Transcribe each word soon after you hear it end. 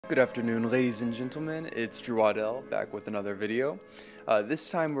Good afternoon, ladies and gentlemen. It's Drew Waddell back with another video. This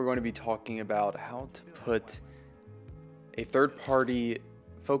time we're going to be talking about how to put a third-party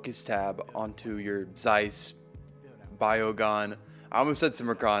focus tab onto your Zeiss Biogon. I almost said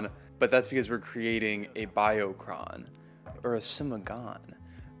Simmercon, but that's because we're creating a Biocron or a Simagon.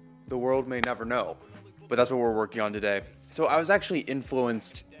 The world may never know, but that's what we're working on today. So I was actually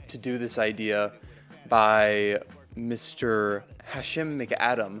influenced to do this idea by Mr. Hashim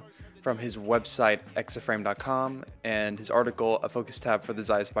McAdam from his website exaframe.com and his article A Focus Tab for the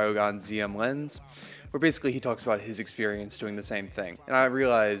Zeiss Biogon ZM Lens, where basically he talks about his experience doing the same thing. And I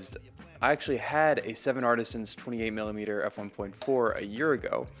realized I actually had a 7artisans 28mm f1.4 a year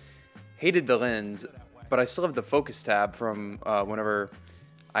ago, hated the lens, but I still have the focus tab from whenever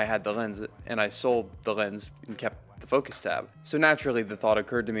I had the lens, and I sold the lens and kept the focus tab. So naturally the thought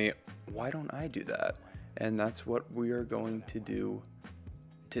occurred to me, why don't I do that? And that's what we are going to do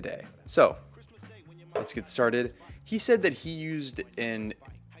today. So let's get started. He said that he used an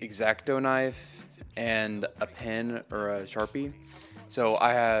X-Acto knife and a pen or a Sharpie. So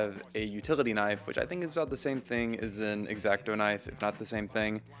I have a utility knife, which I think is about the same thing as an X-Acto knife, if not the same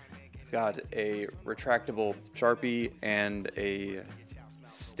thing. I've got a retractable Sharpie and a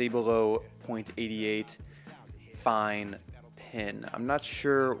Stabilo .88 fine pen. I'm not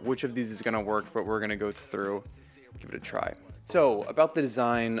sure which of these is going to work, but we're going to go through, give it a try. So about the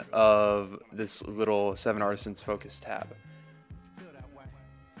design of this little 7artisans focus tab.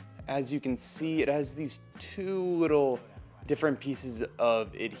 As you can see, it has these two little different pieces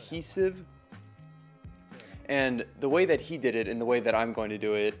of adhesive. And the way that he did it and the way that I'm going to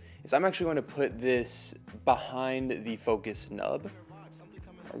do it is I'm actually going to put this behind the focus nub.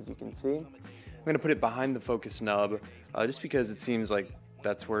 As you can see, I'm going to put it behind the focus nub just because it seems like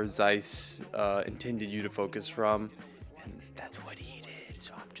that's where Zeiss intended you to focus from, and that's what he did,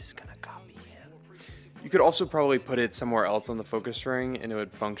 so I'm just going to copy him. You could also probably put it somewhere else on the focus ring and it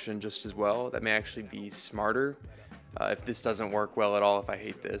would function just as well. That may actually be smarter. If this doesn't work well at all, if I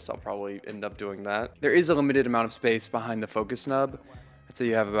hate this, I'll probably end up doing that. There is a limited amount of space behind the focus nub. I'd say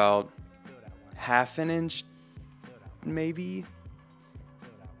you have about half an inch, maybe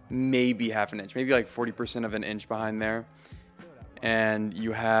half an inch, maybe like 40% of an inch behind there. And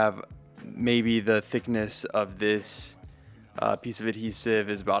you have maybe the thickness of this piece of adhesive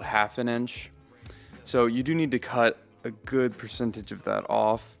is about half an inch. So you do need to cut a good percentage of that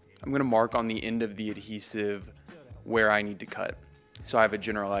off. I'm going to mark on the end of the adhesive where I need to cut. So I have a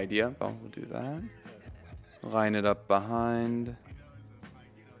general idea. Oh, we'll do that. Line it up behind.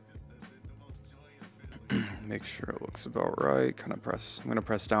 Make sure it looks about right. Kind of press. I'm going to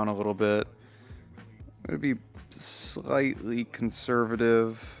press down a little bit. I'm going to be slightly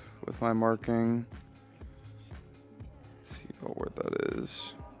conservative with my marking. Let's see about where that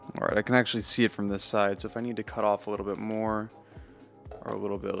is. All right, I can actually see it from this side. So if I need to cut off a little bit more or a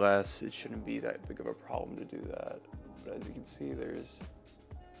little bit less, it shouldn't be that big of a problem to do that. But as you can see, there's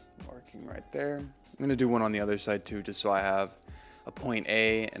marking right there. I'm going to do one on the other side too, just so I have a point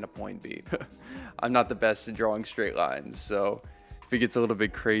A and a point B. I'm not the best at drawing straight lines, so if it gets a little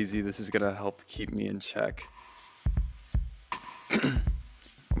bit crazy, this is gonna help keep me in check. As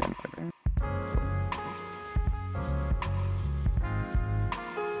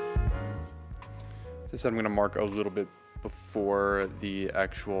I said, I'm gonna mark a little bit before the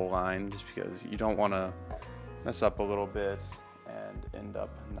actual line, just because you don't wanna mess up a little bit and end up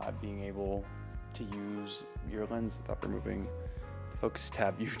not being able to use your lens without removing the focus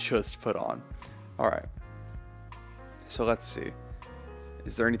tab you just put on. All right, so let's see.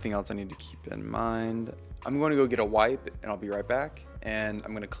 Is there anything else I need to keep in mind? I'm going to go get a wipe and I'll be right back. And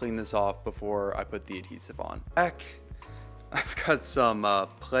I'm going to clean this off before I put the adhesive on. Back, I've got some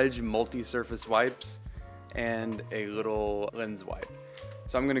Pledge multi-surface wipes and a little lens wipe.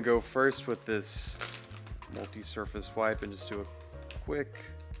 So I'm going to go first with this multi-surface wipe and just do a quick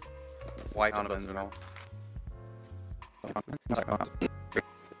wipe on the lens and all.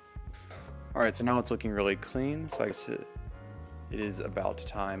 Alright, so now it's looking really clean, so I guess it is about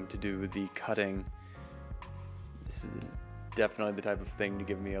time to do the cutting. This is definitely the type of thing to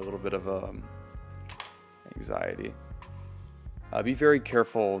give me a little bit of anxiety. Be very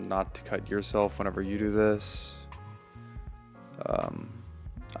careful not to cut yourself whenever you do this.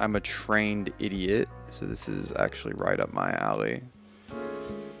 I'm a trained idiot, so this is actually right up my alley.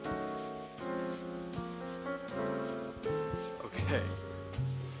 Okay.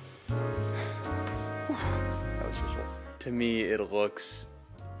 To me, it looks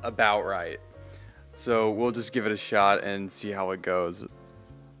about right. So we'll just give it a shot and see how it goes.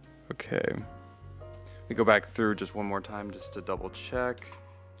 Okay. We go back through just one more time just to double check.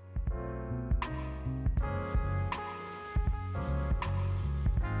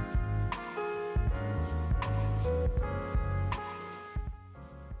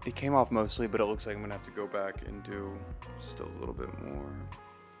 it came off mostly, but it looks like I'm gonna have to go back and do just a little bit more.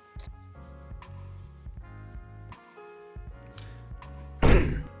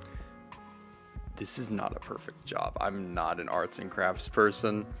 This is not a perfect job. I'm not an arts and crafts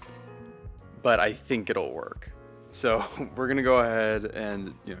person, but I think it'll work. So we're gonna go ahead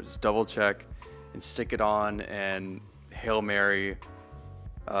and just double check and stick it on and Hail Mary,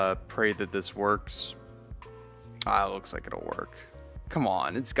 pray that this works. It looks like it'll work. Come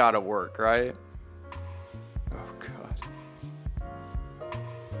on, it's gotta work, right? Oh God.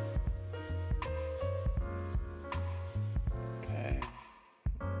 Okay,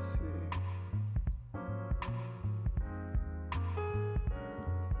 let's see.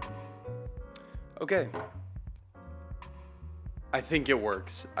 Okay. I think it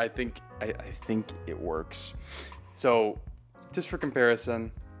works. I think it works. So, just for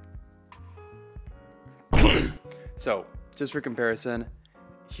comparison.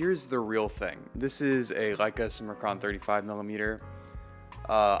 Here's the real thing. This is a Leica Summicron 35mm.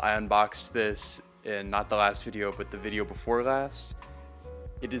 I unboxed this in not the last video, but the video before last.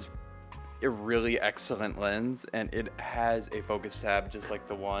 It is a really excellent lens, and it has a focus tab just like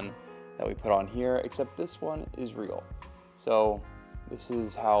the one that we put on here, except this one is real. So this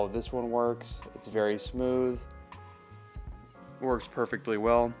is how this one works. It's very smooth. Works perfectly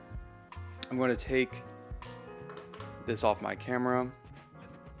well. I'm going to take this off my camera.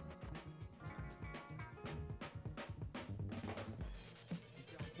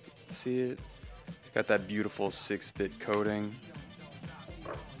 See it? Got that beautiful 6-bit coating.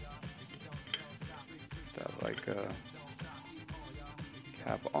 That like a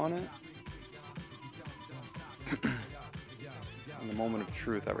cap on it. In the moment of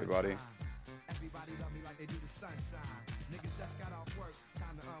truth, everybody.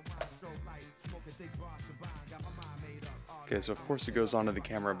 Okay, so of course it goes onto the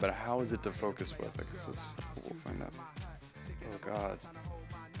camera, but how is it to focus with? I guess that's what we'll find out. Oh God.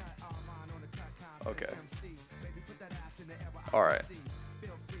 Okay. Alright.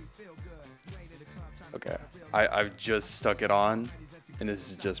 Okay. I've just stuck it on, and this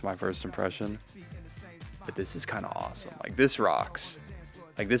is just my first impression. But this is kind of awesome. Like, this rocks.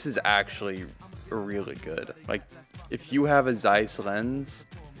 Like, this is actually really good. Like, if you have a Zeiss lens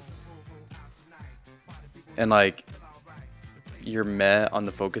and like you're meh on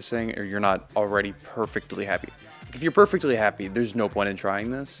the focusing, or you're not already perfectly happy. If you're perfectly happy, there's no point in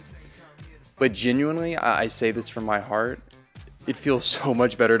trying this. But genuinely, I say this from my heart, it feels so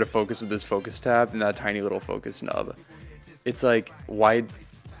much better to focus with this focus tab than that tiny little focus nub. It's like, why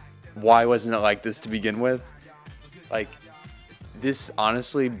wasn't it like this to begin with? Like, this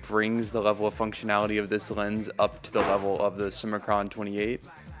honestly brings the level of functionality of this lens up to the level of the Summicron 28,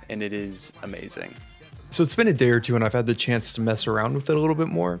 and it is amazing. So it's been a day or two and I've had the chance to mess around with it a little bit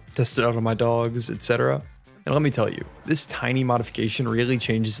more, test it out on my dogs, etc. And let me tell you, this tiny modification really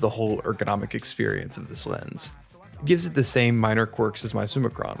changes the whole ergonomic experience of this lens. It gives it the same minor quirks as my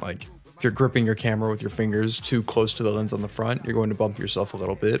Summicron, like if you're gripping your camera with your fingers too close to the lens on the front, you're going to bump yourself a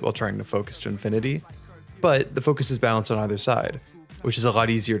little bit while trying to focus to infinity. But the focus is balanced on either side, which is a lot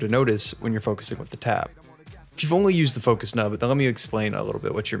easier to notice when you're focusing with the tab. If you've only used the focus nub, then let me explain a little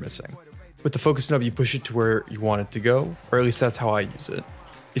bit what you're missing. With the focus nub, you push it to where you want it to go, or at least that's how I use it.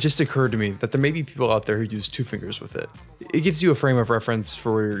 It just occurred to me that there may be people out there who use 2 fingers with it. It gives you a frame of reference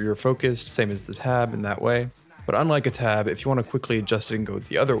for where you're focused, same as the tab in that way. But unlike a tab, if you want to quickly adjust it and go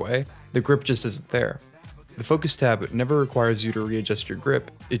the other way, the grip just isn't there. The focus tab never requires you to readjust your grip,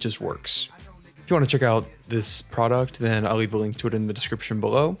 it just works. If you want to check out this product, then I'll leave a link to it in the description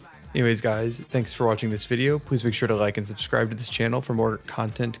below. Anyways guys, thanks for watching this video. Please make sure to like and subscribe to this channel for more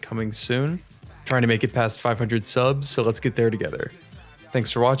content coming soon. Trying to make it past 500 subs, so let's get there together.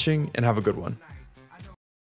 Thanks for watching and have a good one.